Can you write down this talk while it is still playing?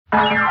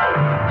Hi,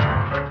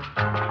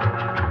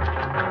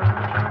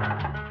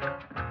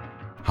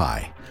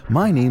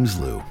 my name's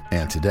Lou,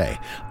 and today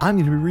I'm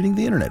going to be reading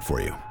the internet for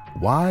you.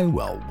 Why?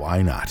 Well,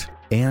 why not?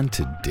 And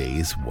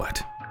today's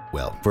what?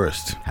 Well,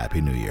 first,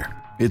 Happy New Year.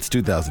 It's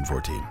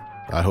 2014.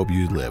 I hope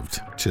you lived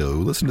to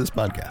listen to this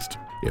podcast.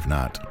 If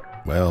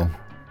not, well,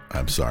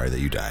 I'm sorry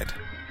that you died.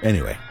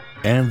 Anyway,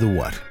 and the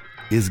what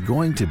is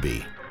going to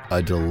be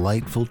a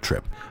delightful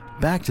trip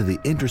back to the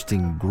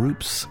interesting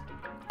groups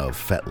of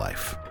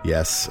FetLife.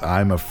 Yes,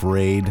 I'm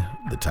afraid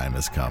the time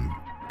has come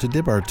to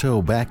dip our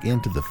toe back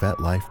into the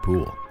FetLife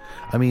pool.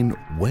 I mean,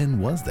 when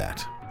was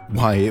that?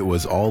 Why, it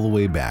was all the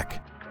way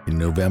back in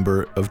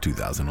November of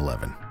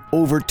 2011.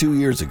 Over 2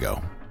 years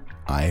ago,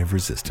 I have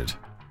resisted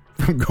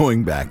from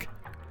going back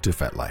to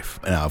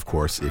FetLife. Now, of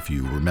course, if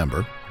you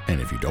remember, and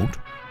if you don't,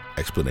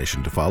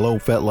 explanation to follow,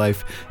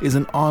 FetLife is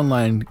an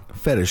online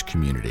fetish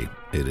community.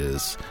 It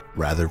is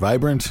rather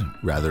vibrant,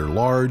 rather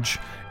large,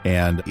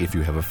 and if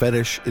you have a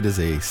fetish, it is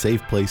a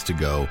safe place to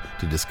go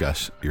to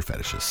discuss your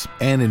fetishes.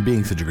 And in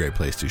being such a great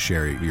place to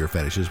share your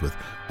fetishes with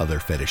other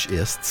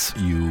fetishists,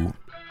 you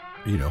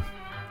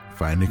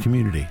find a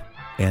community.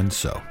 And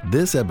so,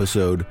 this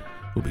episode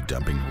will be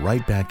jumping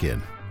right back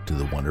in to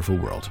the wonderful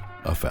world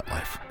of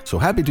FetLife. So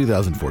happy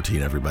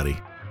 2014, everybody.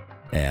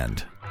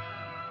 And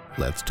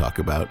let's talk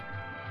about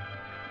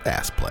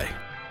ass play.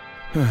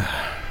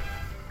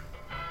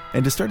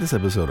 And to start this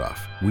episode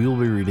off, we will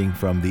be reading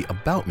from the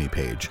About Me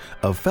page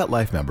of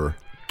FetLife member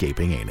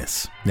Gaping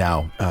Anus.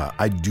 Now,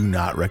 I do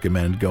not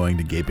recommend going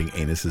to Gaping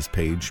Anus's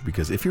page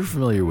because if you're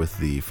familiar with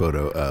the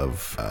photo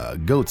of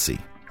Goatsy,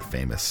 the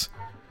famous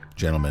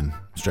gentleman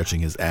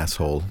stretching his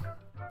asshole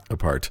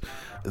apart,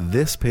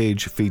 this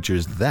page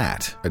features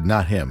that,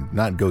 not him,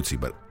 not Goatsy,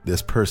 but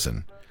this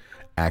person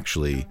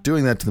actually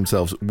doing that to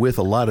themselves with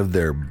a lot of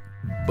their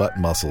butt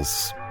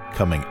muscles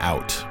coming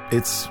out.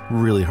 It's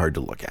really hard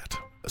to look at.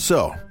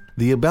 So,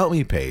 the About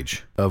Me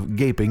page of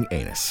Gaping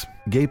Anus.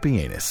 Gaping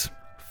Anus,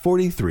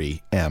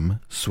 43M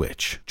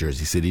Switch,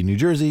 Jersey City, New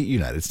Jersey,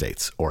 United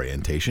States.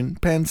 Orientation,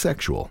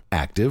 pansexual.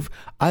 Active,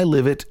 I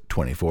live it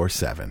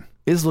 24/7.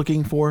 Is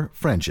looking for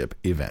friendship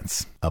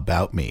events.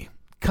 About me.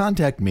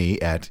 Contact me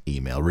at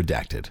email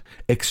redacted.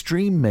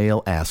 Extreme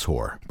male ass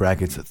whore,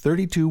 brackets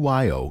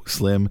 32YO,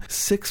 slim,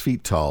 6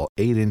 feet tall,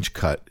 8-inch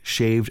cut,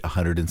 shaved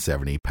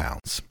 170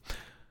 pounds.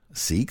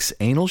 Seeks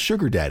anal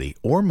sugar daddy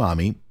or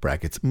mommy,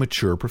 brackets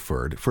mature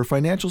preferred, for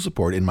financial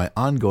support in my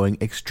ongoing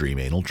extreme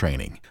anal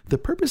training. The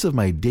purpose of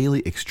my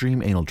daily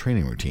extreme anal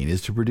training routine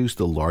is to produce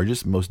the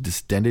largest, most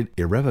distended,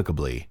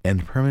 irrevocably,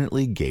 and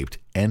permanently gaped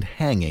and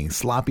hanging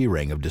sloppy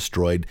ring of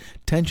destroyed,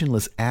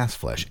 tensionless ass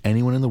flesh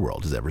anyone in the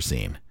world has ever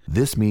seen.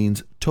 This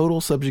means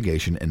total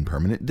subjugation and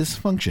permanent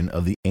dysfunction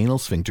of the anal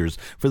sphincters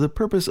for the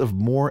purpose of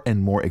more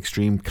and more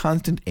extreme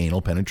constant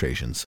anal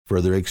penetrations,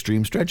 further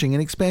extreme stretching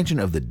and expansion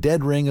of the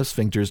dead ring of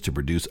sphincters to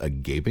produce a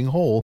gaping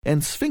hole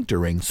and sphincter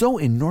ring so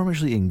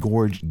enormously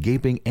engorged,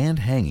 gaping, and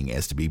hanging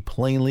as to be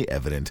plainly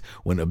evident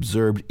when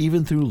observed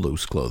even through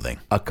loose clothing.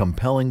 A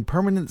compelling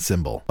permanent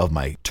symbol of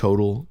my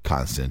total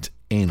constant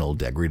anal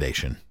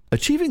degradation.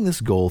 Achieving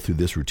this goal through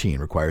this routine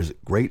requires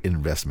great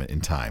investment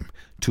in time,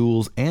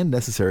 tools, and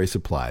necessary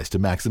supplies to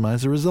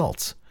maximize the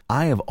results.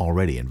 I have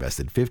already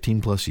invested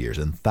 15 plus years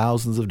and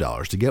thousands of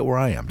dollars to get where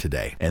I am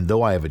today, and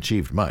though I have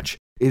achieved much,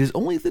 it is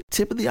only the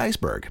tip of the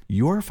iceberg.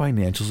 Your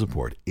financial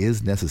support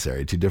is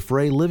necessary to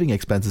defray living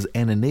expenses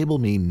and enable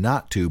me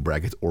not to,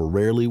 brackets, or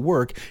rarely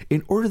work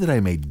in order that I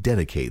may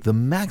dedicate the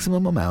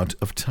maximum amount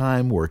of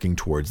time working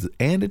towards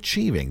and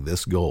achieving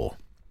this goal,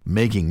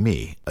 making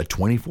me a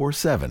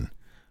 24/7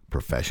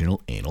 professional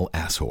anal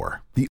ass whore.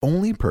 The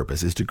only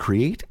purpose is to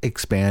create,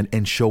 expand,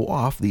 and show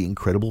off the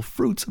incredible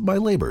fruits of my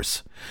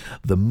labors.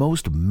 The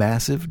most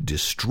massive,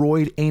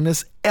 destroyed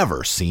anus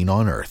ever seen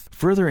on Earth.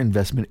 Further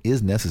investment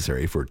is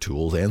necessary for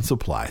tools and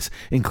supplies,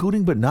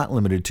 including but not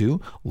limited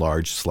to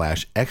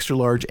large/extra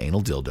large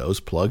anal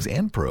dildos, plugs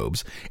and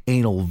probes,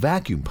 anal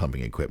vacuum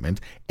pumping equipment,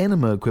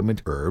 enema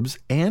equipment, herbs,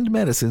 and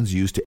medicines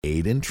used to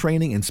aid in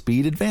training and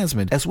speed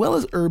advancement, as well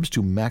as herbs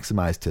to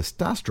maximize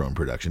testosterone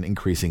production,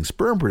 increasing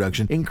sperm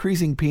production,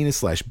 increasing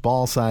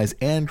penis/ball size,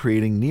 and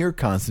creating near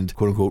constant,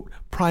 quote-unquote,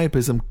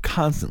 priapism,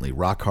 constantly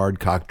rock-hard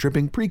cock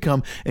dripping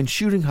pre-cum and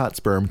shooting hot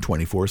sperm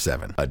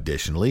 24/7.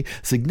 Additionally,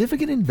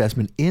 significant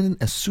investment in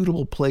a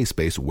suitable play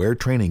space where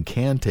training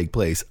can take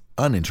place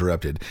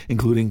uninterrupted,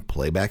 including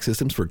playback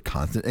systems for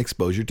constant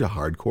exposure to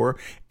hardcore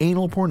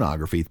anal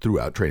pornography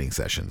throughout training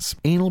sessions.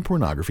 Anal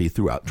pornography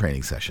throughout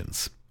training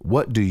sessions.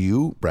 What do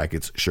you,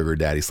 brackets, sugar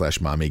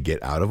daddy/mommy,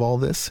 get out of all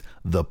this?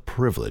 The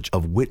privilege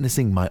of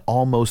witnessing my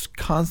almost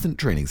constant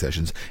training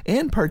sessions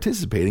and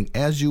participating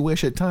as you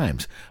wish at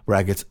times.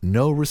 Brackets,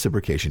 no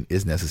reciprocation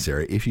is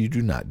necessary if you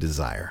do not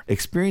desire.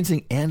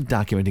 Experiencing and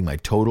documenting my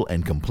total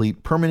and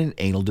complete permanent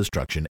anal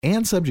destruction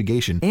and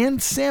subjugation,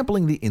 and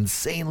sampling the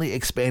insanely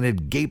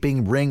expanded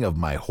gaping ring of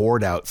my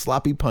whored out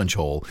sloppy punch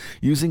hole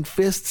using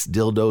fists,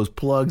 dildos,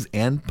 plugs,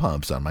 and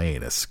pumps on my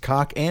anus,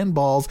 cock, and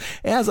balls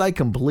as I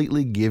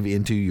completely give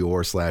into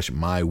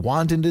your/my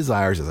wanton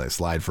desires as I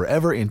slide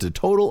forever into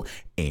total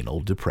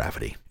anal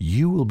depravity.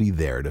 You will be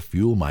there to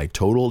fuel my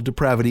total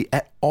depravity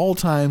at all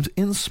times,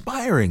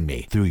 inspiring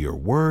me through your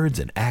words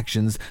and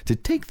actions to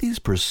take these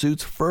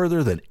pursuits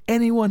further than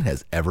anyone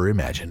has ever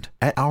imagined.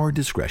 At our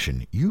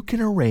discretion, you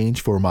can arrange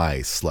for my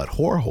slut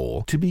whore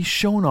hole to be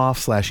shown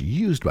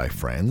off/used by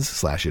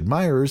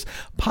friends/admirers,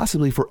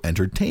 possibly for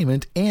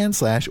entertainment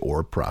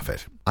and/or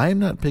profit. I am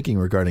not picking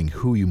regarding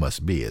who you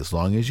must be as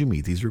long as you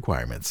meet these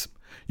requirements.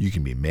 You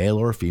can be male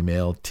or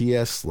female,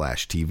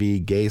 TS/TV,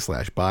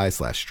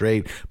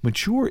 gay/bi/straight.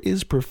 Mature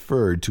is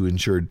preferred to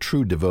ensure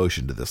true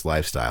devotion to this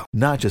lifestyle,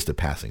 not just a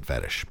passing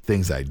fetish.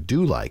 Things I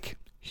do like: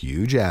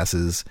 huge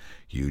asses,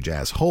 huge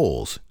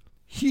assholes,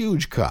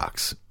 huge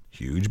cocks,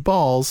 huge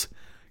balls,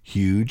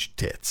 huge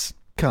tits.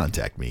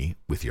 Contact me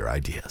with your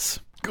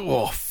ideas.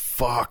 Oh,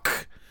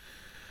 fuck.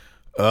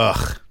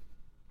 Ugh.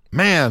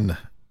 Man.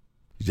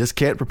 You just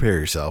can't prepare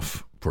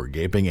yourself for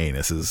Gaping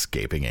Anus's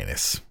Gaping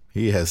Anus.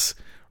 He has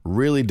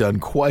really done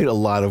quite a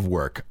lot of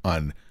work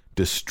on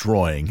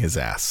destroying his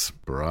ass.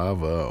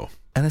 Bravo.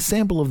 And a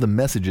sample of the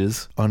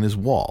messages on his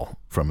wall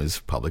from his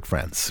public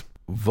friends.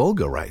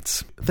 Volga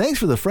writes, "Thanks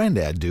for the friend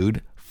ad,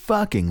 dude.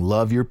 Fucking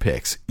love your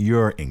pics.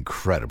 You're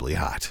incredibly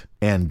hot."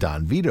 And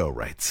Don Vito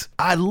writes,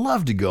 "I'd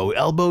love to go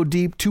elbow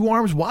deep, 2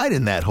 arms wide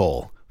in that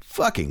hole.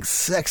 Fucking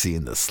sexy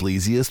in the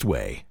sleaziest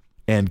way."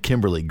 And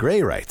Kimberly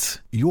Gray writes,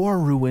 "Your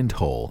ruined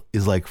hole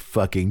is like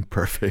fucking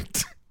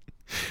perfect."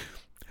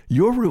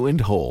 Your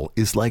ruined hole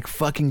is like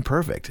fucking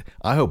perfect.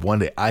 I hope one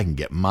day I can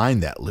get mine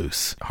that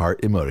loose.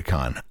 Heart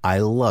emoticon. I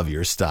love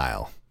your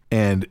style.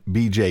 And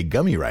BJ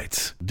Gummy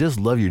writes, "Just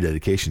love your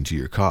dedication to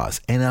your cause,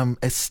 and I'm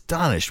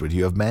astonished what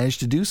you have managed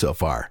to do so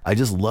far. I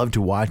just love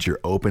to watch your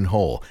open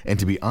hole, and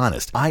to be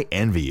honest, I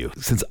envy you,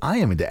 since I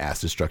am into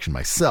ass destruction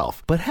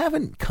myself, but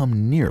haven't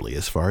come nearly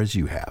as far as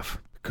you have."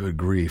 Good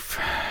grief.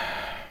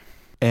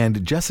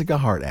 And Jessica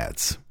Hart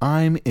adds,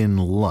 "I'm in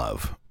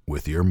love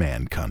with your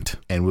man cunt,"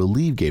 and we'll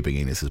leave Gaping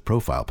Anus's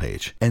profile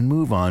page and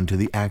move on to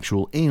the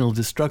actual anal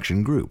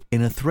destruction group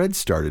in a thread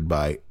started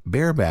by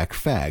Bareback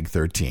Fag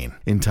 13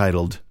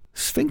 entitled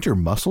Sphincter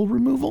Muscle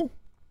Removal?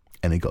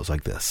 And it goes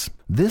like this.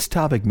 "This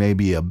topic may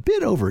be a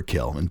bit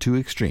overkill and too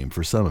extreme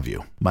for some of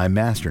you. My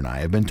master and I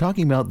have been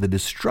talking about the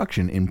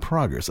destruction in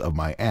progress of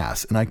my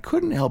ass, and I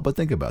couldn't help but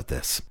think about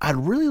this.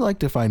 I'd really like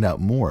to find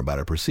out more about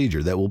a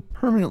procedure that will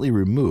permanently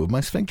remove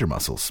my sphincter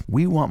muscles.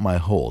 We want my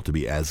hole to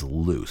be as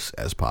loose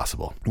as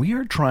possible. We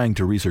are trying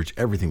to research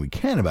everything we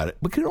can about it,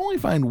 but can only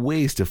find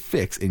ways to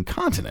fix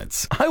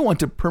incontinence. I want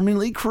to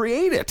permanently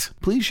create it.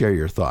 Please share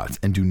your thoughts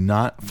and do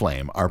not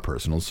flame our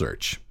personal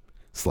search.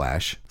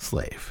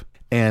 /slave."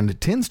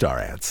 And Tin Star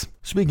adds,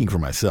 "Speaking for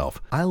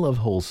myself, I love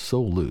holes so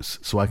loose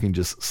so I can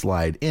just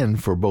slide in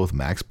for both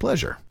max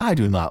pleasure. I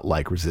do not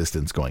like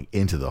resistance going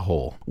into the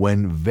hole.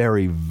 When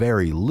very,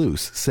 very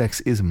loose, sex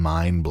is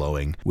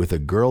mind-blowing. With a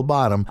girl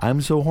bottom,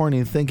 I'm so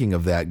horny thinking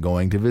of that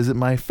going to visit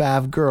my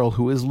fav girl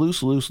who is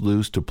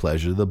loose to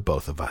pleasure the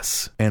both of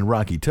us." And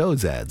Rocky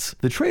Toads adds,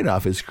 "The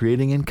trade-off is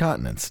creating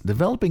incontinence.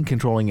 Developing,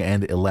 controlling,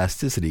 and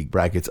elasticity,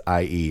 brackets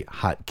i.e.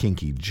 hot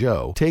kinky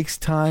Joe, takes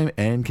time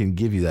and can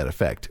give you that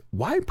effect.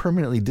 Why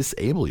permanently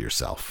disable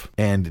yourself?"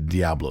 And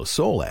Diablo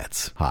Soul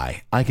adds,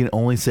 "Hi, I can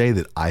only say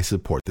that I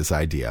support this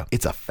idea.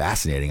 It's a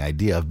fascinating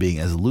idea of being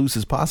as loose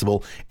as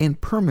possible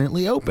and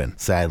permanently open.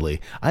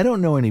 Sadly, I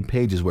don't know any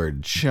pages where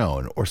it's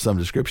shown or some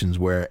descriptions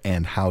where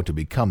and how to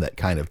become that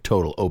kind of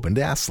total opened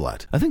ass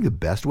slut. I think the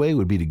best way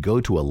would be to go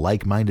to a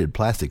like-minded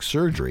plastic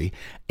surgery,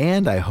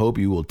 and I hope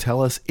you will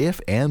tell us if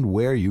and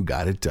where you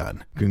got it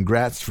done.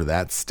 Congrats for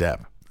that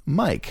step.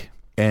 Mike."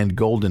 And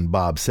Golden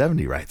Bob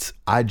 70 writes,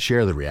 "I'd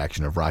share the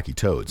reaction of Rocky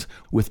Toads.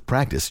 With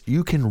practice,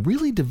 you can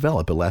really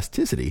develop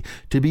elasticity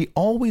to be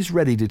always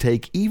ready to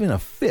take even a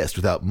fist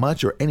without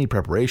much or any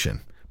preparation.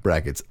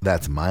 Brackets,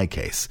 that's my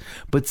case,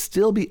 but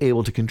still be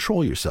able to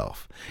control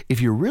yourself. If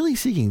you're really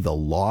seeking the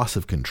loss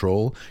of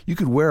control, you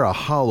could wear a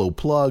hollow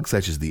plug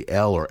such as the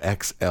L or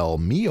XL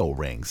Mio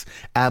rings.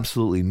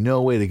 Absolutely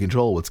no way to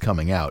control what's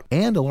coming out,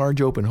 and a large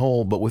open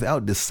hole, but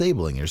without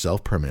disabling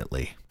yourself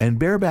permanently." And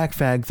Bareback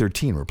Fag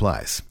 13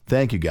 replies,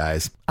 "Thank you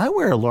guys. I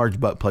wear a large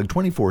butt plug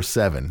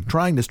 24/7,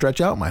 trying to stretch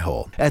out my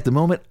hole. At the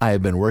moment, I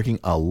have been working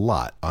a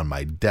lot on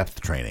my depth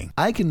training.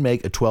 I can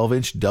make a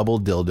 12-inch double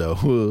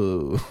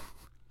dildo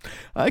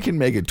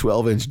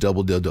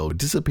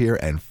disappear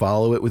and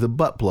follow it with a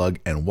butt plug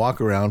and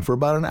walk around for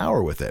about an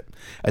hour with it.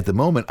 At the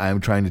moment, I am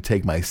trying to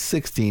take my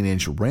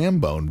 16-inch ram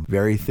bone,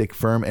 very thick,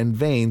 firm, and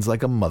veins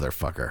like a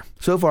motherfucker.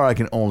 So far, I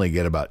can only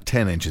get about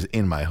 10 inches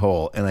in my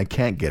hole, and I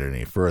can't get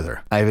any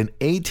further. I have an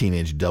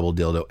 18-inch double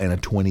dildo and a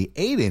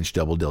 28-inch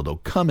double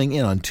dildo coming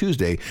in on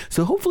Tuesday,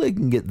 so hopefully I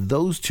can get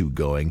those two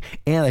going,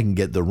 and I can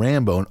get the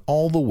ram bone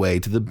all the way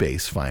to the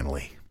base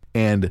finally."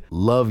 And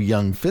Love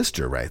Young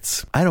Fister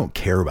writes, I don't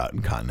care about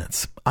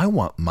incontinence. I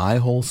want my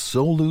hole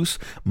so loose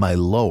my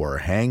lower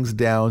hangs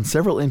down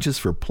several inches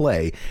for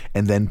play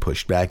and then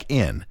pushed back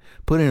in.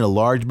 Put in a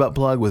large butt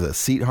plug with a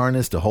seat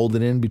harness to hold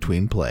it in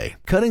between play.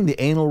 Cutting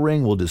the anal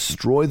ring will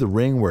destroy the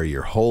ring where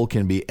your hole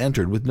can be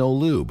entered with no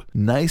lube.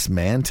 Nice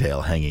man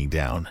tail hanging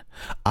down.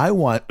 I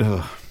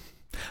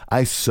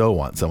so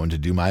want someone to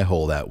do my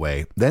hole that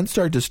way, then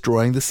start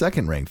destroying the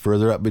second ring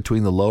further up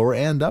between the lower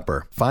and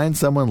upper. Find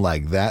someone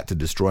like that to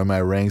destroy my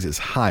rings is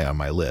high on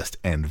my list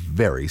and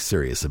very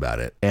serious about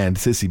it. And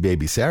Sissy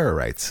Baby Sarah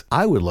writes,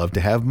 I would love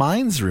to have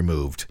mines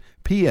removed.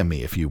 PM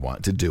me if you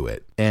want to do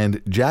it.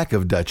 And Jack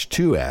of Dutch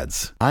 2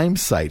 adds, I'm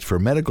psyched for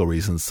medical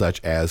reasons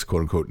such as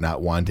quote-unquote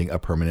not wanting a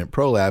permanent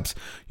prolapse.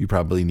 You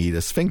probably need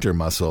a sphincter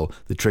muscle.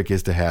 The trick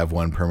is to have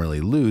one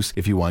permanently loose.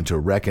 If you want to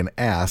wreck an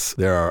ass,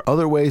 there are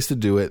other ways to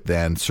do it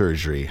than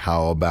surgery.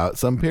 How about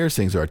some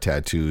piercings or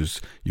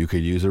tattoos? You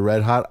could use a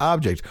red hot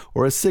object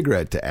or a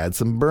cigarette to add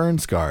some burn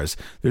scars.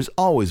 There's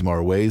always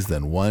more ways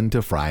than one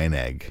to fry an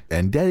egg.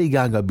 And Daddy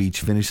Gaga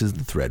Beach finishes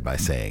the thread by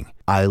saying,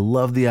 I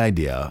love the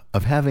idea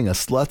of having a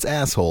slut's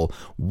asshole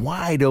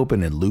wide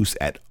open and loose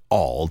at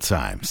all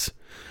times.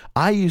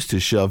 I used to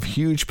shove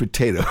huge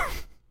potatoes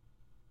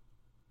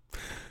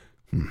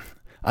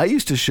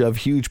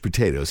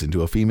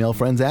into a female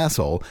friend's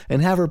asshole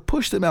and have her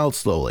push them out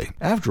slowly.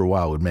 After a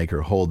while, would make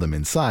her hold them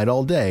inside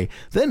all day,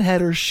 then had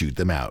her shoot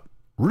them out.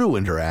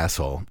 Ruined her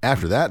asshole.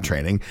 After that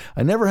training,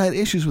 I never had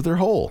issues with her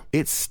hole.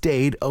 It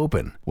stayed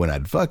open. When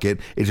I'd fuck it,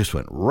 it just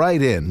went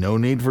right in. No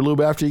need for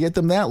lube after you get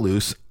them that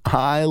loose.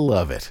 I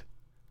love it.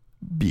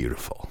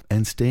 Beautiful.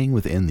 And staying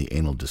within the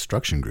anal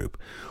destruction group,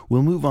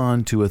 we'll move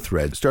on to a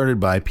thread started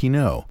by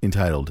Pinot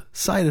entitled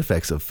Side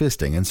Effects of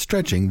Fisting and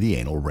Stretching the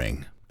Anal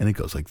Ring. And it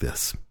goes like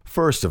this.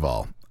 First of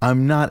all,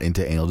 I'm not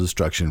into anal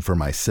destruction for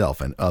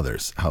myself and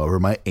others. However,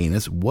 my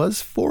anus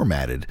was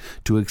formatted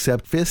to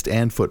accept fist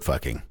and foot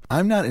fucking.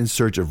 I'm not in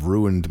search of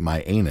ruined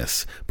my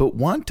anus, but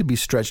want to be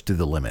stretched to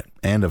the limit.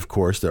 And of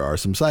course, there are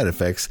some side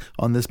effects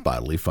on this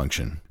bodily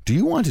function. Do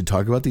you want to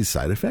talk about these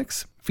side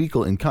effects?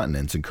 Fecal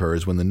incontinence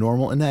occurs when the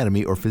normal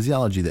anatomy or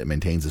physiology that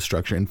maintains the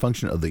structure and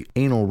function of the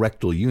anal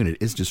rectal unit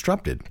is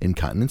disrupted.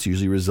 Incontinence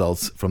usually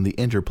results from the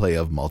interplay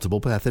of multiple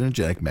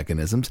pathogenic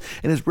mechanisms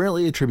and is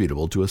rarely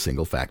attributable to a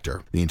single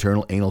factor. The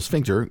internal anal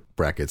sphincter,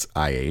 brackets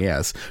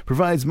IAS,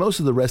 provides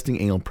most of the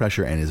resting anal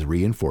pressure and is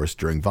reinforced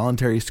during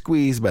voluntary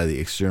squeeze by the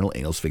external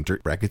anal sphincter,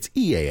 brackets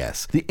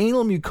EAS. The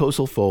anal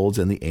mucosal folds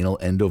and the anal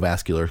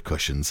endovascular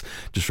cushions.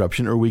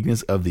 Disruption or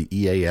weakness of the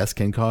EAS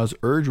can cause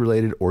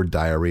urge-related or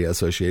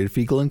diarrhea-associated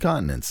fecal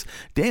incontinence.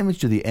 Damage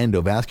to the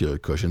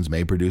endovascular cushions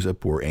may produce a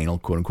poor anal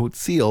quote-unquote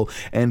seal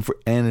and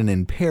an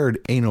impaired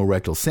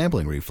anal-rectal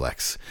sampling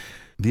reflex.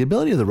 The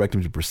ability of the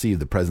rectum to perceive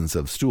the presence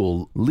of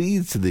stool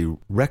leads to the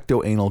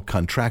rectoanal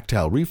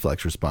contractile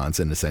reflex response,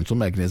 an essential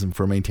mechanism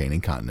for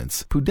maintaining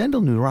continence.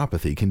 Pudendal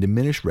neuropathy can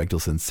diminish rectal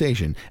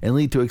sensation and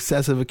lead to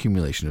excessive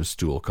accumulation of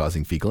stool,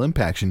 causing fecal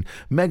impaction,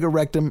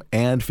 megarectum,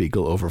 and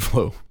fecal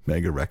overflow.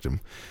 Megarectum.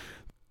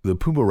 The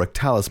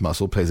puborectalis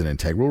muscle plays an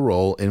integral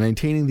role in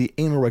maintaining the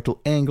anal rectal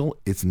angle.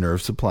 Its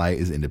nerve supply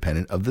is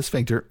independent of the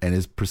sphincter, and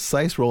its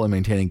precise role in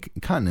maintaining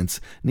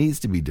continence needs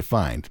to be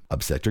defined.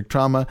 Obstetric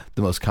trauma,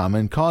 the most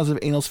common cause of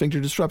anal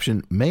sphincter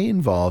disruption, may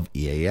involve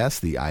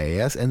EAS, the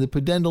IAS, and the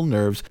pudendal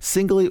nerves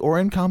singly or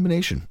in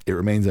combination. It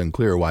remains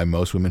unclear why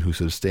most women who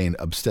sustain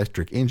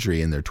obstetric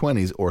injury in their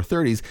 20s or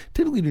 30s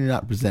typically do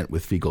not present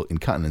with fecal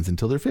incontinence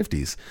until their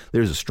 50s.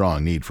 There's a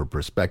strong need for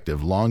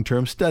prospective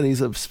long-term studies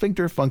of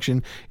sphincter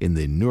function in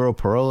the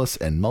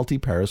neuroporous and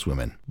multiparous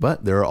women.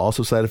 But there are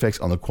also side effects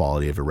on the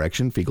quality of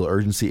erection, fecal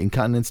urgency,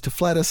 incontinence to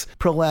flatus,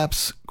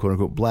 prolapse,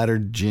 quote-unquote bladder,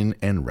 gin,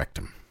 and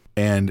rectum.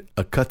 And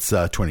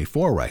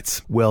Akutsa24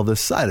 writes, well, the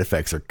side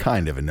effects are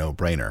kind of a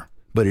no-brainer,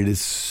 but it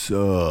is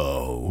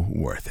so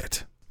worth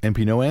it. And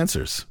Pinot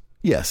answers,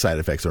 yes, side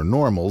effects are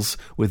normals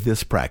with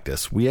this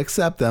practice. We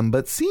accept them,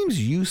 but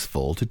seems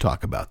useful to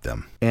talk about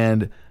them.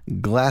 And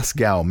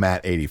Glasgow Matt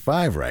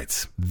 85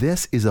 writes,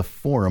 this is a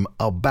forum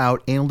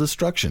about anal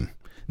destruction.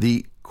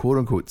 The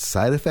quote-unquote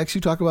side effects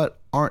you talk about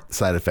aren't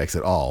side effects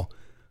at all.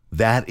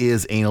 That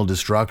is anal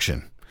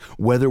destruction.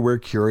 Whether we're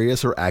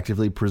curious or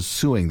actively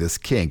pursuing this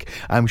kink,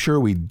 I'm sure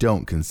we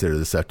don't consider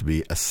this stuff to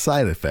be a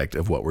side effect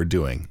of what we're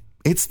doing.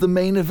 It's the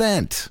main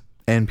event.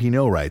 And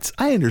Pinot writes,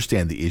 I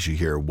understand the issue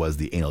here was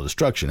the anal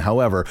destruction.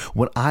 However,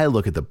 when I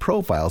look at the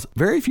profiles,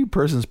 very few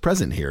persons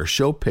present here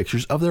show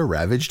pictures of their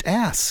ravaged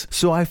ass.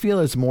 So I feel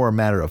it's more a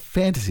matter of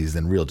fantasies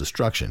than real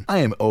destruction. I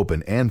am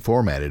open and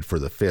formatted for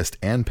the fist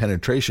and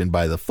penetration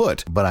by the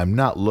foot, but I'm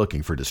not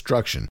looking for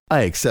destruction.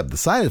 I accept the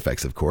side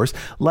effects, of course,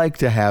 like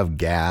to have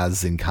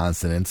gas,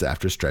 incontinence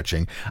after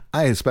stretching.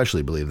 I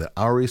especially believe that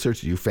our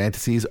research you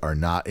fantasies are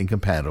not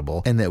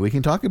incompatible and that we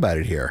can talk about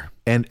it here.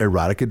 And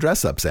erotica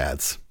dress-ups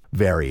ads.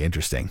 Very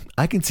interesting.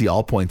 I can see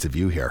all points of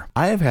view here.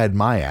 I have had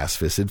my ass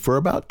fisted for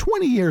about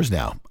 20 years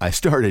now. I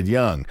started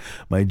young.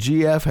 My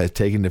GF has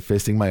taken to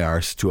fisting my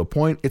arse to a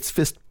point it's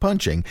fist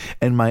punching,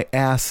 and my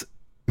ass...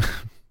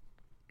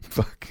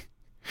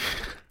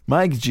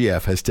 My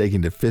GF has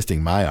taken to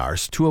fisting my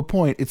arse to a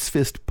point it's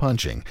fist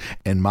punching,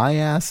 and my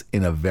ass,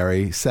 in a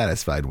very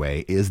satisfied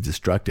way, is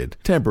destructed.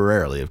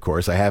 Temporarily, of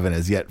course. I haven't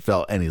as yet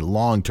felt any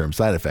long-term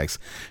side effects.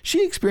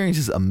 She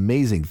experiences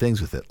amazing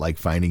things with it, like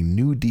finding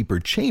new deeper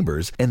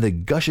chambers and the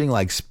gushing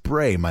like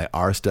spray my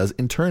arse does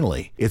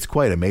internally. It's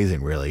quite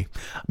amazing, really.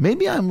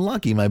 Maybe I'm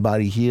lucky my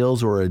body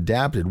heals or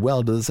adapted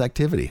well to this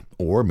activity.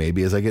 Or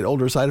maybe as I get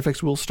older, side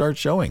effects will start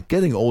showing.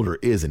 Getting older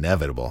is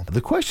inevitable.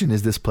 The question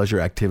is, this pleasure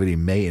activity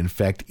may in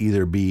fact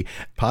either be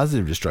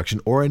positive destruction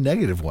or a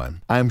negative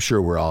one. I'm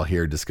sure we're all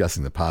here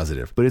discussing the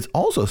positive, but it's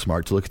also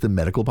smart to look at the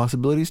medical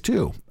possibilities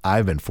too.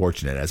 I've been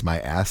fortunate as my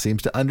ass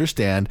seems to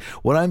understand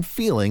what I'm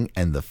feeling,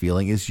 and the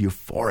feeling is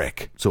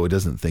euphoric, so it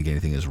doesn't think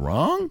anything is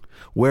wrong,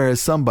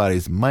 whereas some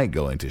bodies might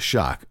go into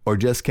shock or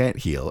just can't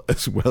heal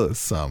as well as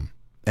some.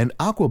 And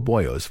Aqua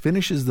Boyos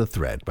finishes the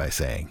thread by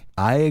saying,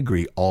 I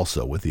agree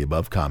also with the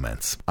above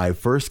comments. I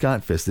first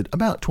got fisted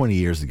about 20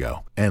 years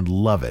ago and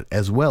love it,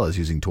 as well as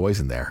using toys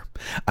in there.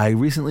 I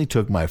recently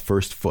took my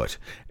first foot.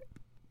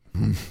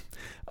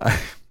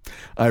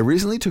 I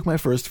recently took my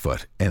first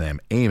foot and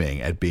am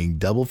aiming at being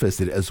double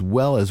fisted as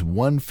well as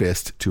one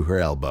fist to her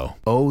elbow.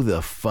 Oh,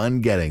 the fun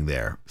getting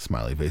there.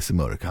 Smiley face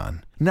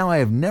emoticon. Now, I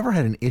have never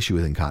had an issue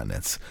with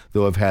incontinence,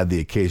 though I've had the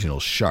occasional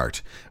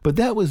shart, but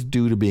that was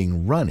due to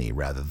being runny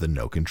rather than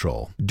no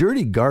control.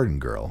 Dirty Garden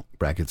Girl,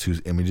 brackets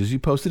whose images you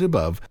posted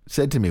above,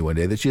 said to me one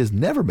day that she has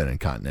never been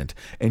incontinent,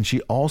 and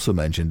she also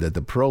mentioned that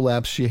the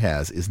prolapse she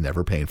has is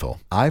never painful.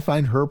 I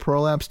find her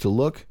prolapse to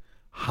look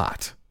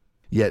hot.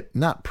 Yet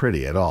not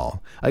pretty at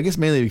all. I guess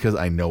mainly because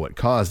I know what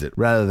caused it,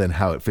 rather than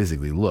how it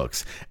physically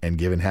looks, and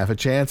given half a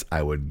chance,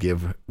 I would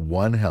give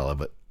one hell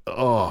of a...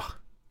 Oh...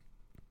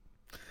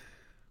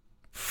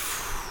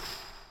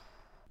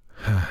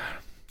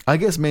 I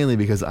guess mainly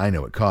because I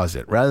know what caused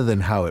it, rather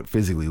than how it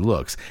physically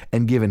looks,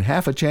 and given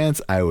half a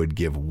chance, I would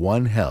give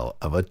one hell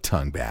of a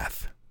tongue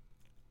bath.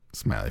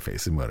 Smiley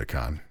face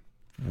emoticon.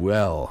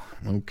 Well,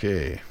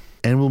 okay.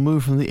 And we'll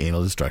move from the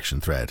anal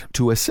destruction thread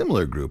to a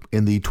similar group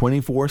in the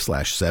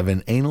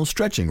 24/7 anal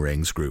stretching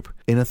rings group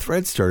in a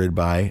thread started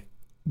by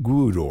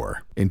Guudor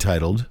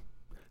entitled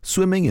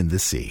Swimming in the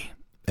Sea.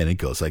 And it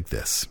goes like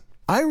this.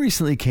 I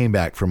recently came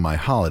back from my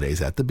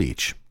holidays at the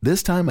beach.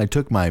 This time I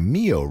took my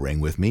Mio ring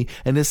with me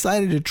and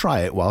decided to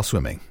try it while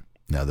swimming.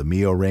 Now the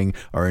Mio ring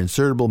are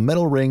insertable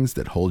metal rings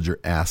that hold your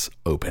ass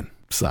open.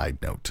 Side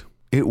note.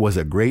 It was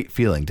a great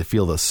feeling to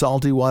feel the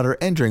salty water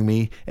entering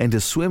me and to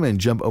swim and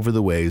jump over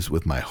the waves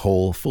with my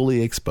hole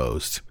fully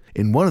exposed.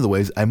 In one of the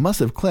waves, I must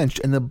have clenched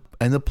and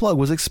the plug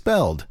was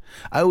expelled.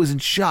 I was in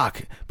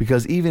shock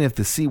because even if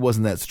the sea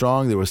wasn't that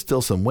strong, there was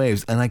still some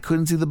waves and I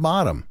couldn't see the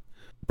bottom.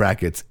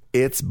 Brackets,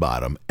 its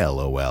bottom,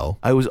 LOL.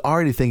 I was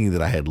already thinking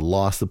that I had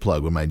lost the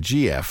plug when my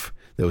GF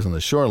that was on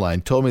the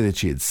shoreline told me that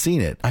she had seen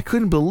it. I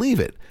couldn't believe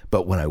it,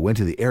 but when I went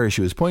to the area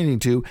she was pointing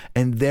to,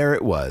 and there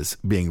it was,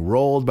 being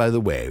rolled by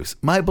the waves.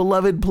 My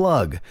beloved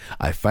plug!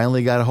 I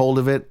finally got a hold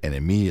of it and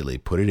immediately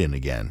put it in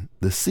again.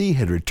 The sea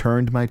had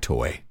returned my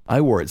toy.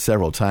 I wore it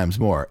several times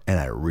more, and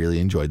I really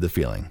enjoyed the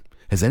feeling.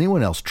 Has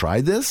anyone else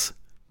tried this?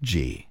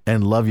 G.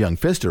 And Love Young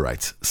Fister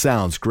writes,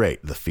 sounds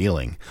great, the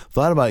feeling.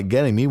 Thought about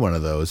getting me one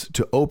of those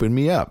to open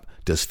me up.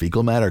 Does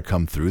fecal matter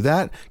come through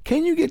that?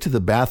 Can you get to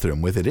the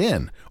bathroom with it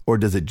in? Or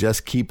does it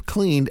just keep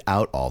cleaned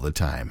out all the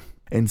time?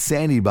 And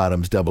Sandy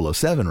Bottoms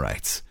 007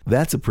 writes,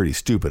 that's a pretty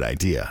stupid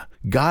idea.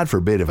 God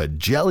forbid if a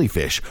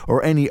jellyfish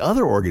or any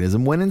other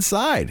organism went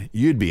inside.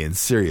 You'd be in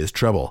serious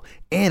trouble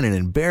and an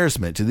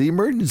embarrassment to the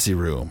emergency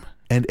room.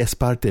 And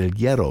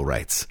Esparteliero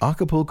writes,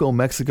 Acapulco,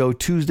 Mexico,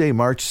 Tuesday,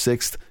 March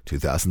 6th,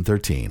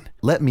 2013.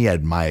 Let me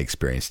add my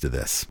experience to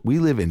this. We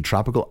live in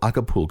tropical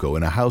Acapulco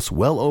in a house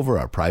well over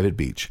our private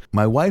beach.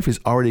 My wife has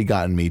already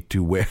gotten me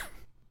to wear...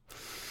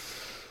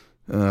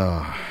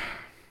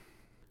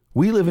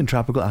 We live in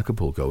tropical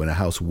Acapulco in a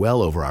house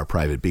well over our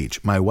private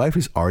beach. My wife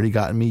has already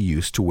gotten me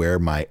used to wear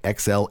my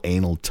XL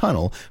anal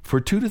tunnel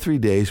for 2 to 3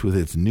 days with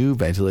its new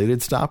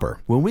ventilated stopper.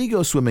 When we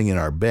go swimming in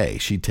our bay,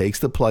 she takes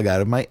the plug out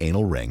of my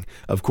anal ring.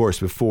 Of course,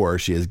 before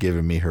she has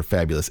given me her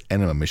fabulous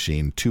enema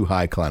machine 2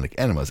 high colonic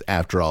enemas.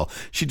 After all,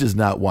 she does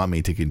not want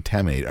me to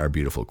contaminate our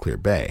beautiful clear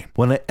bay.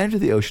 When I enter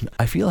the ocean,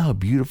 I feel how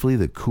beautifully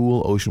the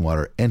cool ocean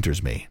water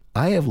enters me.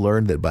 I have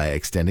learned that by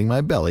extending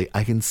my belly,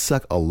 I can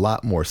suck a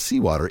lot more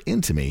seawater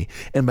into me,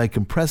 and by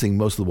compressing,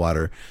 most of the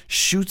water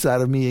shoots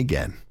out of me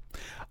again.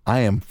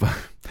 I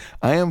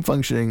am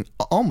functioning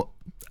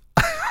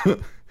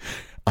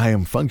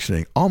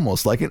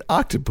almost like an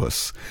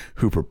octopus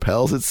who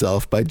propels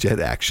itself by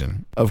jet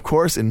action. Of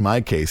course, in my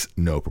case,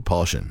 no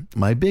propulsion.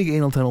 My big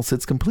anal tunnel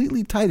sits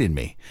completely tight in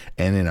me,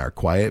 and in our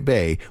quiet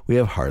bay, we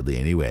have hardly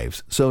any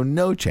waves, so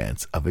no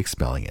chance of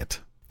expelling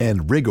it.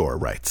 And Rigor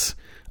writes,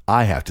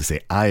 I have to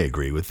say I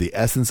agree with the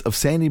essence of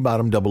Sandy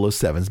Bottom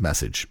 007's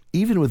message.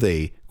 Even with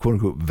a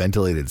quote-unquote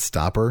ventilated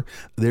stopper,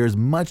 there's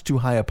much too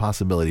high a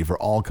possibility for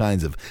all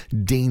kinds of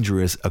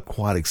dangerous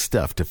aquatic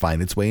stuff to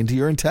find its way into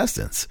your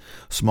intestines.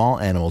 Small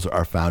animals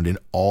are found in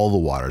all the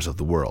waters of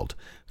the world.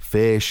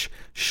 Fish,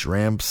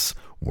 shrimps,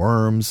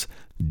 worms,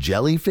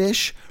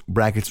 Jellyfish,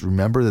 brackets,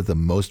 remember that the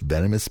most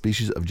venomous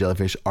species of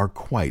jellyfish are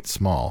quite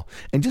small.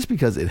 And just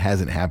because it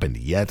hasn't happened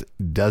yet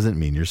doesn't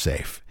mean you're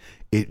safe.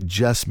 It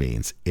just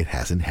means it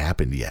hasn't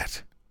happened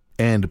yet.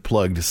 And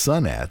plugged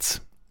sun ads.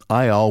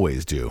 I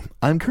always do.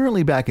 I'm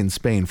currently back in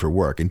Spain for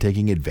work and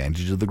taking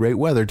advantage of the great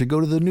weather to go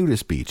to the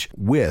nudist beach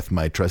with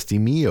my trusty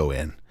Mio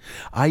in.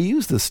 I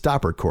use the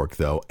stopper cork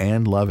though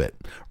and love it.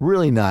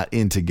 Really not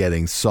into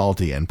getting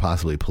salty and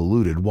possibly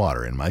polluted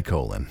water in my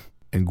colon.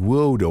 And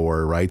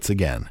Guodor writes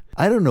again,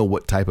 I don't know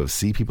what type of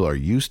sea people are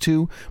used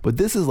to, but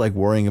this is like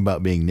worrying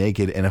about being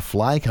naked and a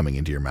fly coming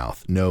into your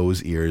mouth,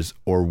 nose, ears,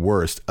 or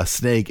worst, a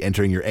snake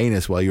entering your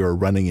anus while you are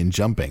running and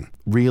jumping.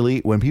 Really,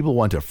 when people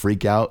want to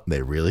freak out,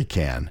 they really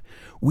can.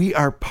 We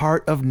are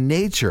part of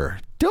nature.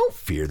 Don't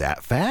fear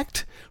that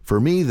fact. For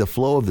me, the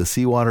flow of the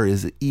seawater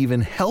is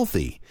even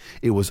healthy.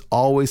 It was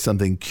always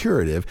something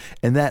curative,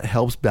 and that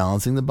helps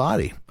balancing the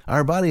body.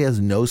 Our body has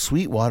no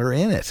sweet water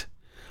in it.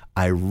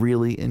 I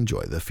really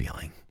enjoy the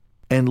feeling.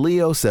 And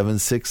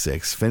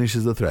Leo766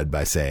 finishes the thread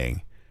by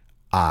saying,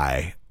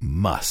 I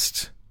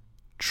must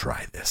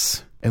try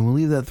this. And we'll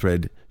leave that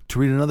thread to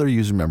read another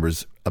user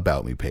member's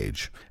About Me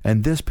page.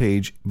 And this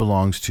page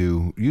belongs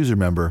to user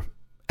member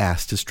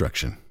Ass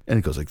Destruction. And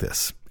it goes like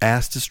this.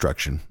 Ass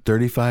Destruction,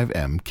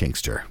 35M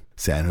Kingster,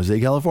 San Jose,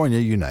 California,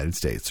 United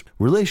States.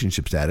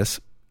 Relationship status,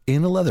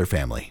 in a leather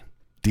family.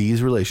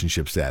 D's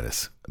relationship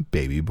status,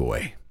 baby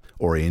boy.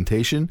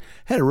 Orientation,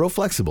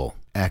 hetero-flexible.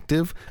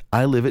 Active,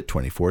 I live it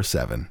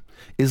 24/7.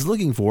 Is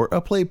looking for a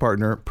play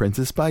partner,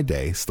 princess by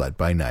day, slut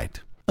by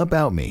night.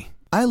 About me.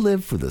 I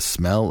live for the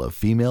smell of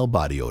female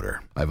body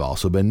odor. I've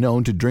also been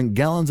known to drink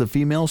gallons of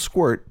female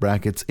squirt,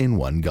 brackets, in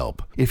one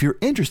gulp. If you're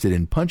interested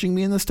in punching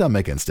me in the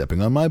stomach and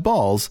stepping on my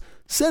balls,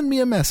 send me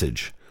a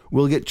message.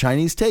 We'll get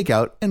Chinese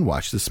takeout and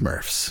watch the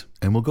Smurfs.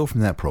 And we'll go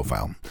from that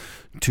profile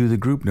to the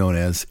group known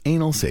as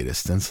Anal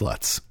Sadists and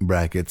Sluts,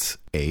 brackets,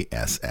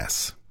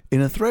 ASS.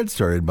 In a thread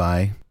started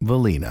by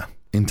Valina,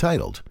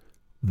 entitled,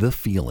 The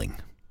Feeling.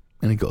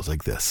 And it goes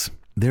like this.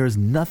 There is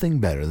nothing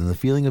better than the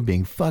feeling of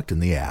being fucked in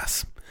the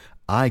ass.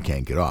 I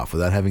can't get off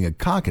without having a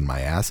cock in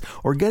my ass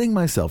or getting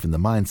myself in the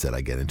mindset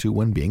I get into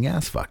when being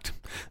ass fucked.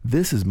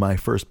 This is my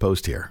first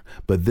post here,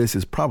 but this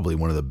is probably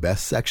one of the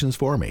best sections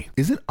for me.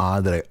 Is it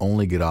odd that I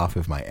only get off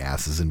if my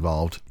ass is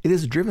involved? It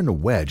has driven a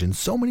wedge in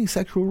so many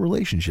sexual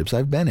relationships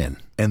I've been in.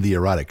 And the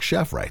erotic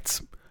chef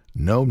writes,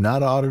 no,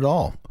 not odd at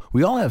all.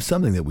 We all have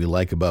something that we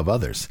like above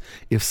others.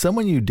 If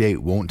someone you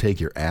date won't take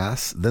your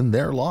ass, then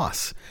their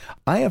loss.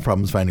 I have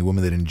problems finding a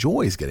woman that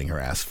enjoys getting her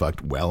ass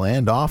fucked well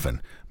and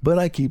often, but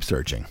I keep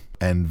searching.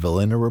 And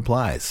Valina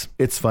replies,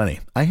 it's funny.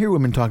 I hear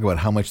women talk about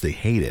how much they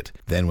hate it.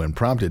 Then when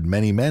prompted,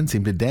 many men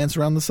seem to dance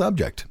around the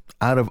subject.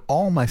 Out of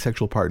all my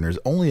sexual partners,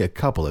 only a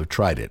couple have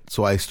tried it,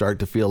 so I start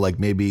to feel like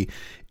maybe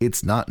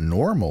it's not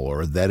normal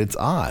or that it's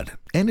odd.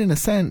 And in a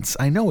sense,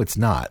 I know it's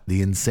not.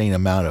 The insane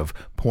amount of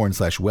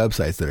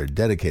porn/websites that are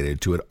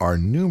dedicated to it are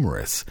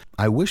numerous.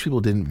 I wish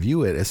people didn't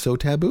view it as so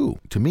taboo.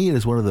 To me, it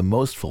is one of the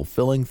most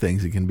fulfilling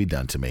things that can be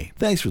done to me.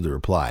 Thanks for the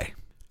reply.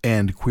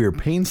 And Queer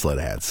Pain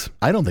Slut adds,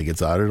 I don't think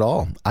it's odd at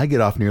all. I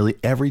get off nearly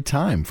every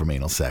time from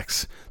anal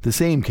sex. The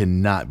same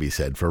cannot be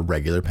said for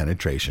regular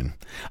penetration.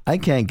 I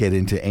can't get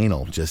into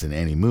anal just in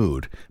any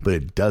mood, but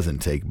it doesn't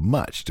take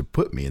much to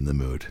put me in the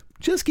mood.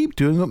 Just keep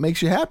doing what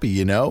makes you happy,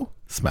 you know?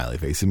 Smiley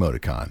face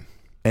emoticon.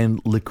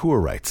 And Liqueur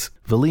writes,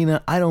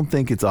 Valina, I don't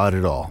think it's odd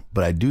at all,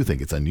 but I do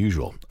think it's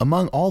unusual.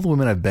 Among all the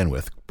women I've been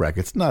with,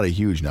 brackets, not a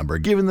huge number,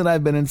 given that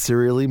I've been in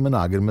serially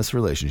monogamous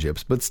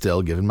relationships, but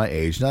still, given my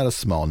age, not a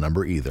small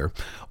number either,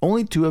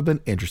 only 2 have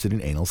been interested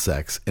in anal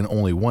sex, and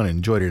only 1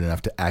 enjoyed it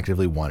enough to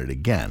actively want it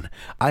again.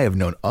 I have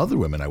known other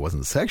women I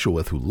wasn't sexual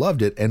with who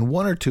loved it, and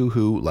 1 or 2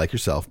 who, like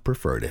yourself,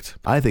 preferred it.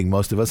 I think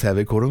most of us have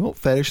a quote-unquote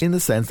fetish in the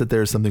sense that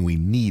there is something we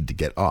need to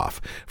get off.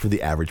 For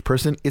the average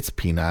person, it's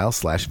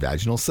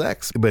penile/vaginal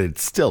sex, but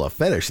it's still a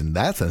fetish in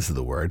that sense of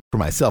the word. For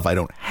myself, I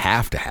don't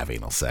have to have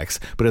anal sex,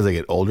 but as I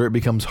get older, it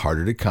becomes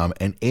harder to come,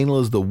 and anal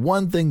is the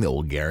one thing that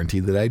will guarantee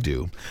that I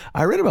do.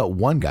 I read about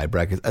one guy,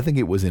 brackets, I think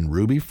it was in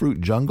Ruby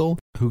Fruit Jungle,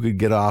 who could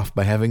get off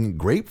by having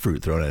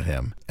grapefruit thrown at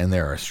him. And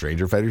there are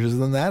stranger fetishes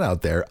than that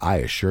out there, I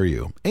assure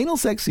you. Anal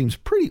sex seems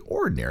pretty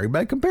ordinary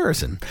by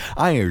comparison.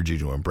 I urge you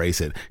to embrace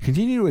it.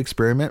 Continue to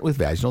experiment with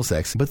vaginal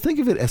sex, but think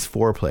of it as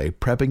foreplay,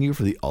 prepping you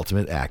for the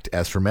ultimate act.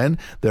 As for men,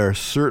 there are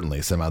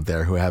certainly some out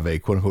there who have a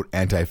quote-unquote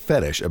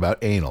anti-fetish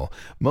about anal.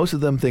 Most of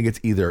them think it's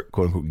either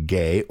quote-unquote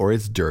gay or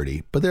it's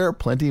dirty, but there are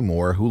plenty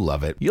more who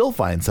love it. You'll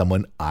find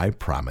someone, I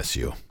promise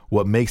you.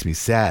 What makes me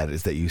sad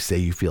is that you say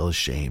you feel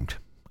ashamed.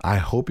 I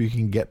hope you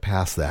can get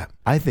past that.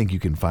 I think you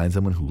can find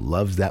someone who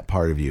loves that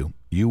part of you.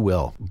 You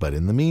will. But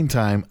in the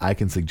meantime, I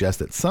can suggest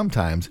that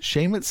sometimes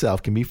shame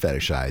itself can be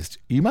fetishized.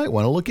 You might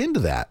want to look into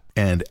that.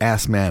 And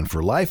Ask Man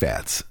for Life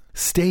adds,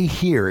 stay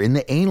here in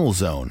the anal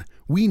zone.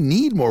 We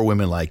need more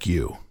women like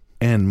you.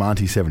 And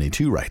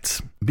Monty72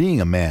 writes,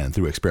 being a man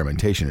through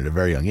experimentation at a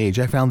very young age,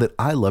 I found that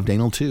I loved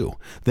anal too.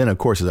 Then, of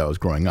course, as I was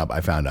growing up,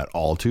 I found out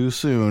all too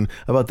soon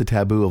about the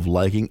taboo of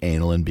liking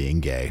anal and being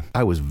gay.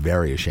 I was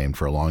very ashamed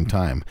for a long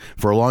time.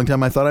 For a long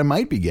time, I thought I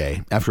might be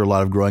gay. After a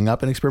lot of growing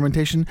up and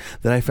experimentation,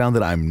 that I found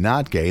that I'm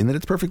not gay and that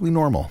it's perfectly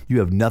normal. You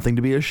have nothing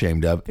to be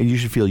ashamed of, and you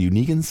should feel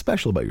unique and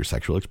special about your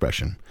sexual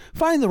expression.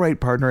 Find the right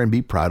partner and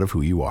be proud of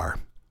who you are.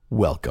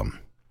 Welcome.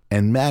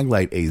 And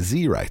Maglite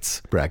AZ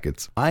writes,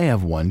 brackets, I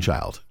have one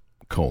child,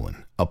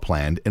 a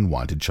planned and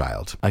wanted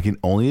child. I can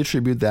only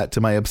attribute that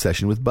to my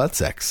obsession with butt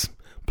sex.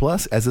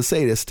 Plus, as a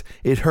sadist,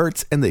 it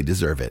hurts and they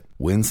deserve it.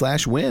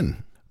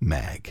 Win/win.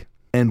 Mag.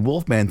 And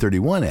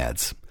Wolfman31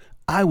 adds,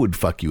 I would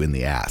fuck you in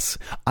the ass.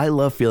 I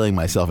love feeling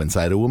myself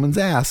inside a woman's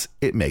ass.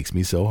 It makes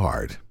me so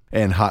hard.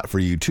 And Hot For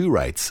You Too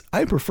writes,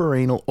 I prefer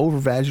anal over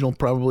vaginal,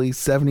 probably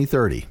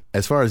 70-30.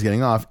 As far as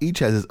getting off, each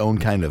has its own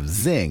kind of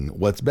zing.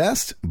 What's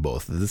best?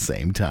 Both at the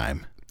same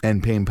time.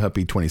 And Pain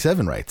Puppy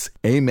 27 writes,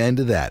 amen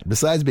to that.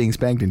 Besides being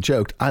spanked and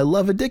choked, I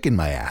love a dick in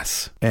my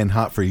ass. And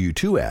Hot For You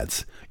Too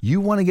adds,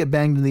 you want to get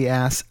banged in the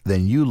ass?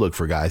 Then you look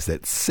for guys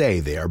that say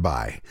they are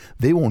bi.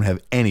 They won't have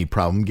any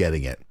problem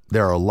getting it.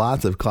 There are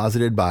lots of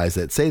closeted bis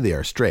that say they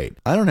are straight.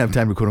 I don't have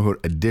time to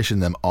quote-unquote audition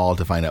them all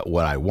to find out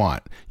what I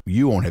want.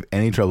 You won't have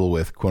any trouble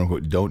with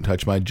quote-unquote don't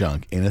touch my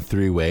junk in a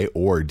three-way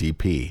or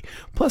DP.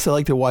 Plus, I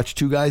like to watch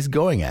two guys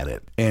going at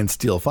it. And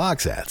Steel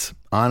Fox adds,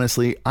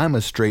 honestly, I'm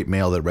a straight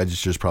male that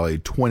registers probably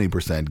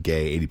 20%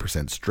 gay,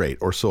 80% straight,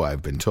 or so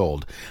I've been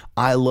told.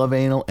 I love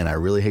anal, and I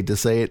really hate to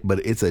say it, but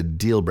it's a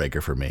deal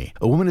breaker for me.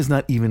 A woman is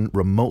not even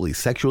remotely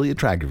sexually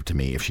attractive to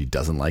me if she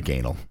doesn't like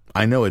anal.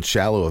 I know it's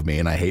shallow of me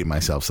and I hate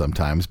myself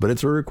sometimes, but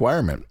it's a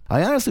requirement.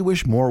 I honestly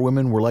wish more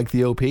women were like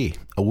the OP.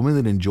 A woman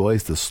that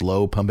enjoys the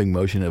slow pumping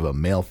motion of a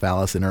male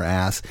phallus in her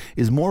ass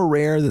is more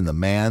rare than the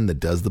man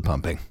that does the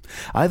pumping.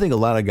 I think a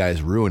lot of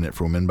guys ruin it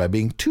for women by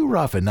being too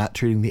rough and not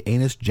treating the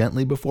anus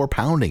gently before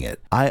pounding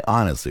it. I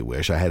honestly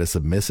wish I had a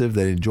submissive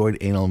that enjoyed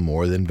anal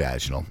more than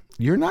vaginal.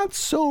 You're not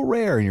so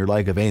rare in your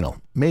like of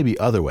anal. Maybe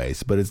other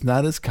ways, but it's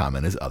not as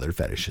common as other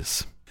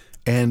fetishes.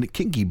 And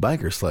Kinky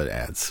Biker Sled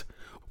adds,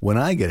 when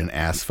I get an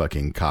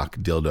ass-fucking cock,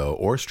 dildo,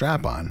 or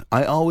strap-on,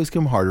 I always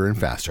come harder and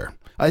faster.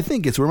 I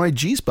think it's where my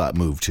G-spot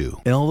moved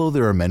to. And although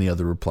there are many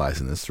other replies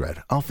in this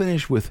thread, I'll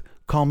finish with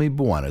Call Me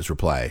Buana's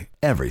reply,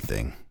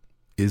 everything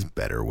is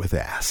better with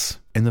ass.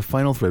 And the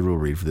final thread we'll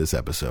read for this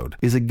episode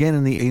is again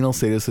in the Anal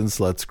Sadists and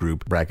Sluts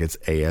group, brackets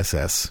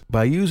ASS,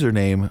 by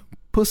username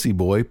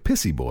Pussyboy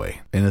Pissyboy,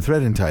 in a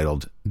thread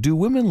entitled, Do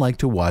Women Like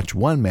to Watch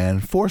One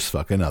Man Force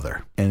Fuck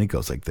Another? And it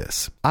goes like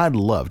this. I'd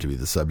love to be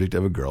the subject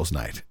of a girl's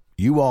night.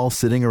 You all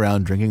sitting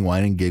around drinking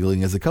wine and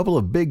giggling as a couple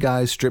of big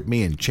guys strip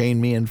me and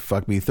chain me and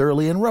fuck me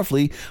thoroughly and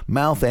roughly,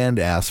 mouth and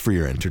ass for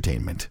your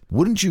entertainment.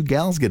 Wouldn't you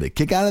gals get a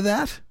kick out of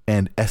that?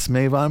 And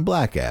Esme Von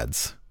Black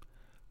adds,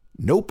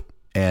 nope.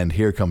 And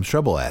Here Comes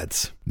Trouble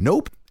adds,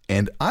 nope.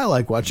 And I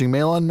like watching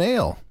male on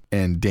male.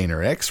 And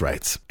Daner X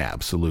writes,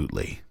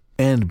 absolutely.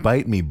 And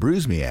Bite Me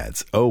Bruise Me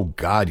adds, oh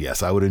god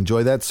yes, I would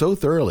enjoy that so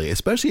thoroughly,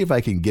 especially if I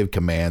can give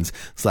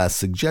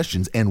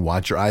commands/suggestions and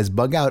watch your eyes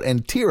bug out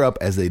and tear up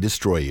as they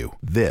destroy you.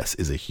 This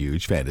is a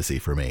huge fantasy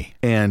for me.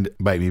 And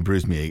Bite Me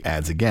Bruise Me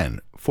adds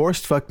again,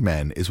 forced fucked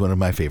men is one of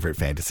my favorite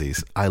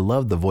fantasies. I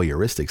love the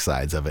voyeuristic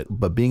sides of it,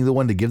 but being the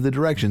one to give the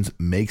directions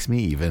makes me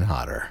even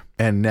hotter.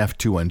 And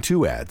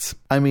Neff212 adds,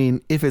 I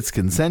mean, if it's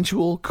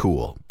consensual,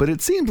 cool, but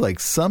it seems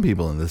like some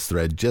people in this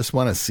thread just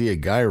want to see a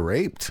guy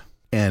raped.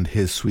 And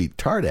His Sweet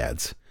Tart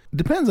adds,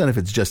 depends on if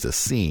it's just a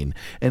scene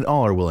and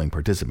all are willing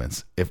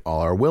participants. If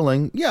all are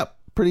willing, yep,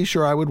 pretty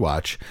sure I would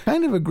watch.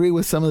 Kind of agree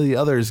with some of the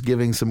others,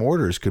 giving some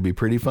orders could be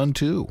pretty fun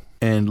too.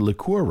 And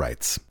Liqueur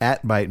writes,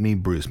 at Bite Me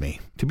Bruise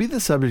Me, to be the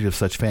subject of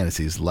such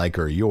fantasies like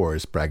or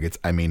yours, brackets,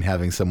 I mean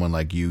having someone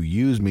like you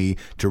use me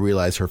to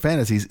realize her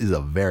fantasies is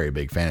a very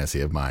big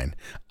fantasy of mine.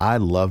 I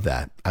love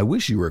that. I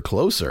wish you were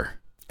closer.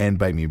 And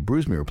Bite Me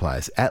Bruise Me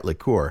replies, at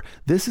Liqueur,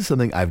 this is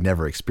something I've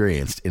never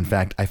experienced. In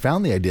fact, I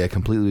found the idea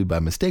completely by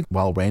mistake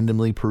while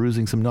randomly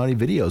perusing some naughty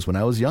videos when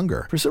I was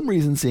younger. For some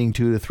reason, seeing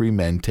 2 to 3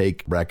 men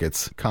take,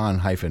 brackets,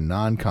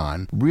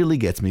 con-non-con, really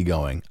gets me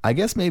going. I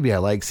guess maybe I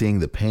like seeing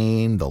the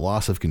pain, the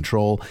loss of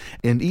control,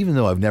 and even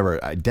though I've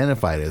never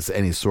identified as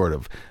any sort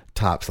of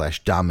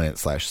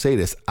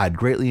top/dominant/sadist, I'd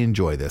greatly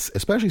enjoy this,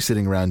 especially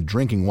sitting around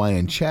drinking wine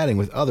and chatting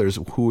with others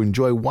who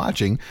enjoy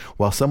watching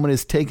while someone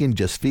is taken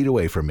just feet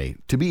away from me.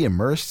 To be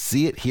immersed,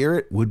 see it, hear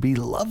it, would be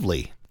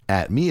lovely.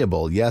 At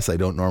Meable, yes, I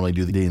don't normally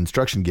do the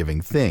instruction giving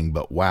thing,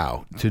 but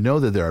wow, to know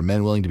that there are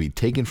men willing to be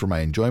taken for my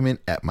enjoyment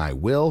at my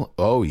will,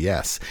 oh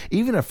yes.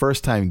 Even a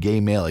first-time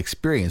gay male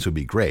experience would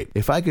be great.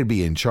 If I could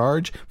be in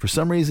charge, for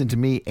some reason to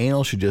me,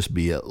 anal should just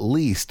be at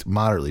least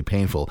moderately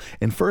painful,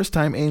 and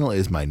first-time anal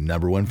is my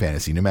 #1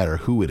 fantasy, no matter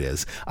who it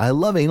is. I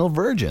love anal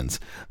virgins.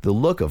 The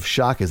look of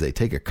shock as they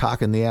take a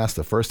cock in the ass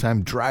the first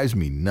time drives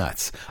me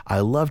nuts.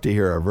 I love to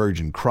hear a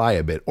virgin cry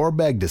a bit or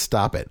beg to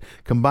stop it.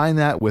 Combine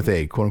that with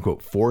a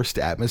quote-unquote forced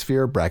atmosphere,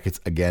 brackets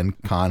again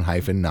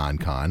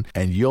con-non-con,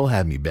 and you'll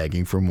have me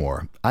begging for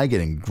more. I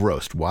get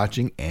engrossed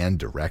watching and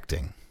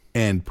directing.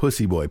 And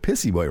Pussy Boy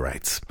Pissy Boy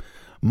writes,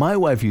 my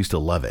wife used to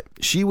love it.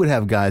 She would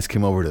have guys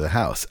come over to the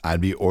house. I'd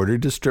be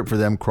ordered to strip for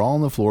them, crawl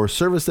on the floor,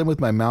 service them with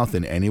my mouth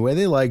in any way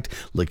they liked,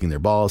 licking their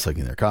balls,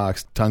 sucking their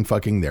cocks, tongue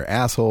fucking their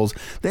assholes.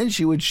 Then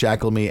she would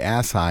shackle me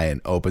ass high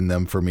and open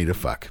them for me to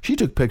fuck. She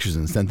took pictures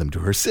and sent them to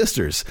her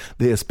sisters.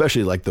 They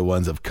especially liked the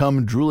ones of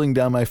cum drooling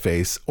down my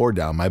face or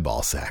down my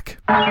ball sack.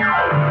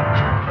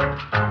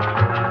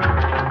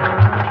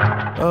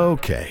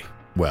 Okay,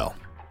 well,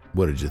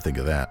 what did you think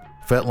of that?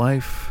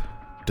 FetLife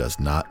does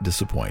not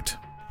disappoint.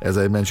 As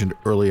I mentioned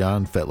early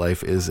on,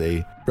 FetLife is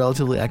a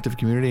relatively active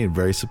community and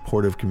very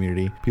supportive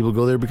community. People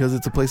go there because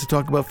it's a place to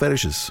talk about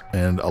fetishes,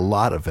 and a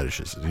lot of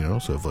fetishes,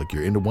 So if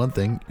you're into one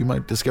thing, you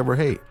might discover,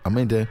 hey, I'm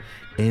into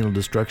anal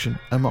destruction.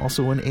 I'm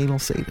also an anal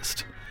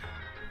sadist.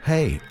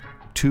 Hey,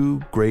 two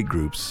great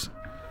groups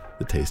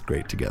that taste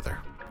great together.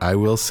 I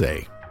will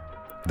say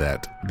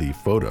that the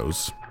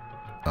photos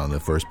on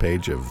the first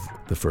page of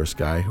the first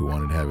guy who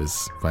wanted to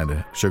find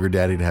a sugar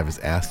daddy to have his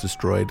ass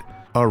destroyed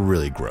are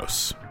really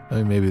gross.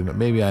 I mean,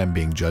 maybe I'm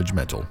being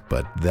judgmental,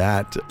 but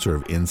that sort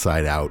of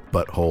inside-out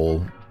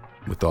butthole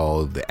with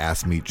all of the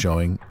ass meat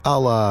showing, a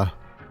la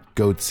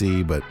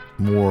Goatsy, but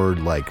more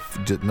like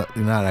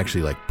not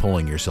actually like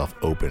pulling yourself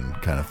open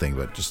kind of thing,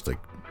 but just like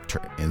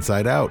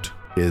inside out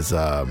is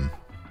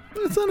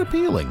it's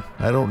unappealing.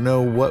 I don't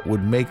know what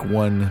would make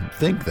one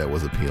think that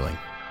was appealing.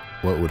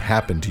 What would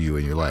happen to you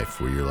in your life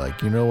where you're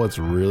like, what's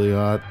really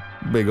hot?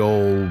 Big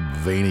old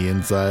veiny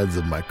insides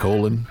of my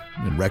colon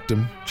and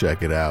rectum.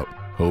 Check it out.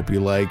 Hope you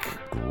like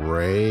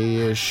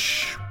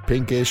grayish,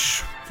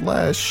 pinkish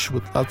flesh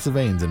with lots of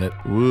veins in it.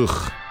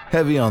 Ugh.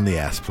 Heavy on the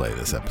ass play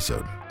this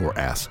episode. Or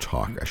ass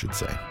talk, I should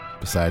say.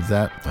 Besides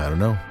that, I don't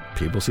know.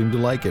 People seem to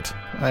like it.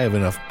 I have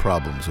enough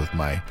problems with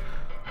my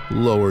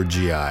lower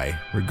GI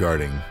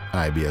regarding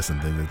IBS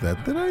and things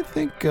like that I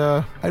think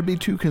I'd be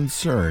too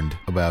concerned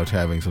about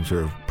having some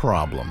sort of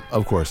problem.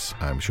 Of course,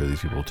 I'm sure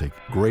these people take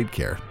great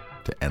care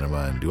to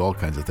enema and do all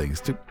kinds of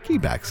things to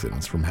keep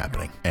accidents from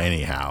happening.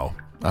 Anyhow,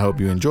 I hope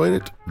you enjoyed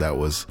it. That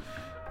was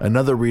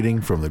another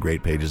reading from the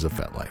great pages of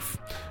FetLife.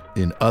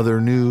 In other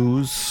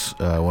news,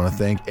 I want to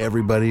thank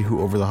everybody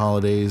who over the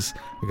holidays,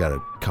 I got a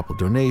couple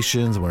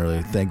donations. I want to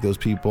really thank those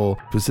people,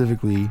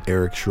 specifically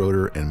Eric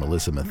Schroeder and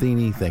Melissa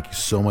Matheny. Thank you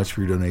so much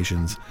for your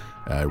donations.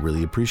 I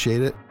really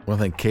appreciate it. I want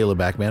to thank Kayla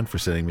Backman for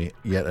sending me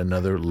yet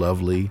another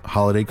lovely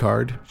holiday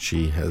card.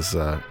 She has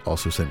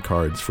also sent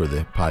cards for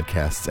the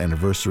podcast's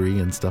anniversary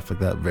and stuff like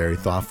that. Very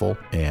thoughtful.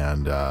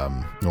 And I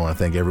want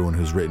to thank everyone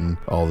who's written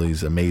all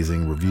these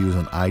amazing reviews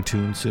on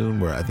iTunes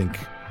soon. We're, I think,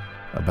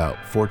 about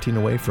 14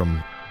 away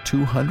from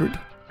 200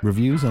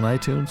 reviews on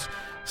iTunes.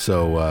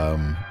 So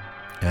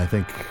and I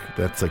think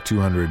that's like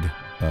 200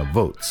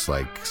 votes,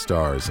 like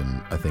stars,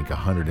 and I think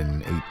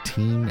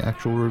 118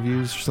 actual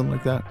reviews or something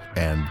like that.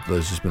 And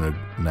there's just been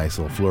a nice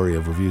little flurry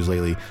of reviews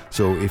lately.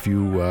 So if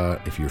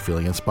you're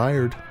feeling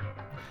inspired,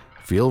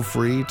 feel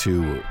free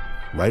to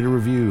write a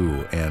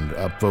review and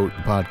upvote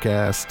the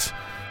podcast.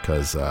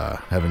 Because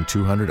having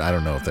 200, I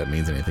don't know if that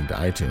means anything to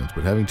iTunes,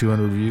 but having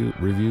 200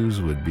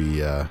 reviews would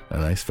be a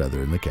nice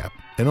feather in the cap.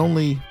 And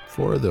only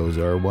 4 of those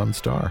are 1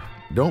 star.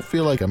 Don't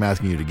feel like I'm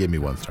asking you to give me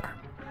 1 star.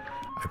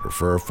 I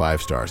prefer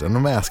 5 stars, and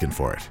I'm asking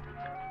for it,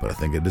 but I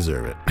think I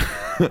deserve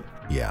it.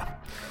 Yeah.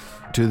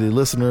 To the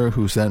listener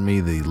who sent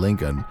me the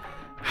link on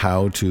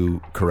how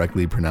to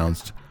correctly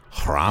pronounce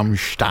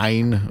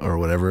Rammstein or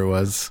whatever it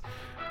was,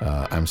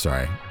 I'm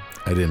sorry.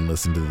 I didn't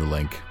listen to the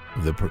link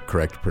of the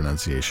correct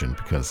pronunciation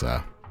because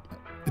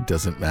it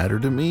doesn't matter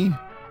to me,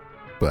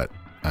 but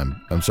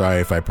I'm sorry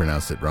if I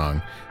pronounced it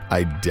wrong.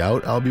 I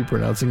doubt I'll be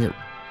pronouncing it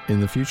in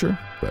the future,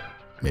 but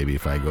maybe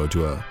if I go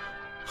to a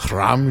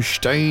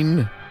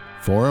Rammstein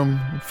forum,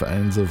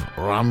 fans of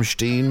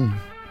Rammstein,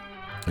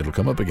 it'll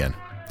come up again.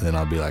 Then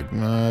I'll be like,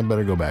 I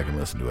better go back and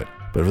listen to it.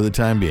 But for the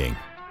time being,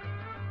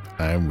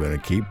 I'm going to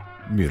keep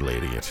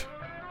mutilating it.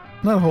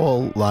 Not a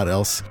whole lot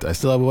else. I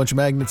still have a bunch of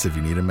magnets. If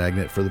you need a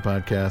magnet for the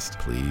podcast,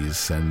 please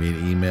send me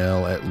an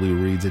email at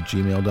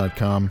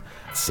loureads@gmail.com.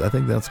 I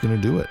think that's going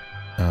to do it.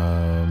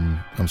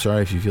 I'm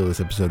sorry if you feel this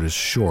episode is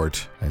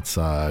short. It's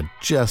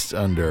just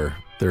under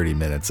 30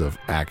 minutes of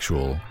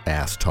actual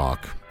ass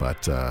talk,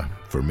 but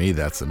for me,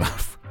 that's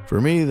enough. For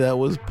me, that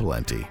was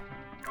plenty.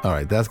 All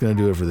right, that's going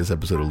to do it for this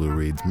episode of Lou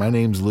Reads. My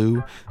name's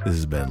Lou. This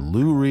has been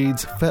Lou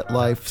Reads,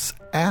 FetLife's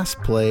Ass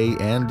Play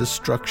and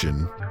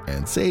Destruction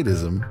and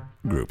Sadism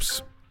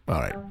Groups. All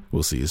right,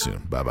 we'll see you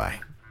soon.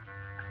 Bye-bye.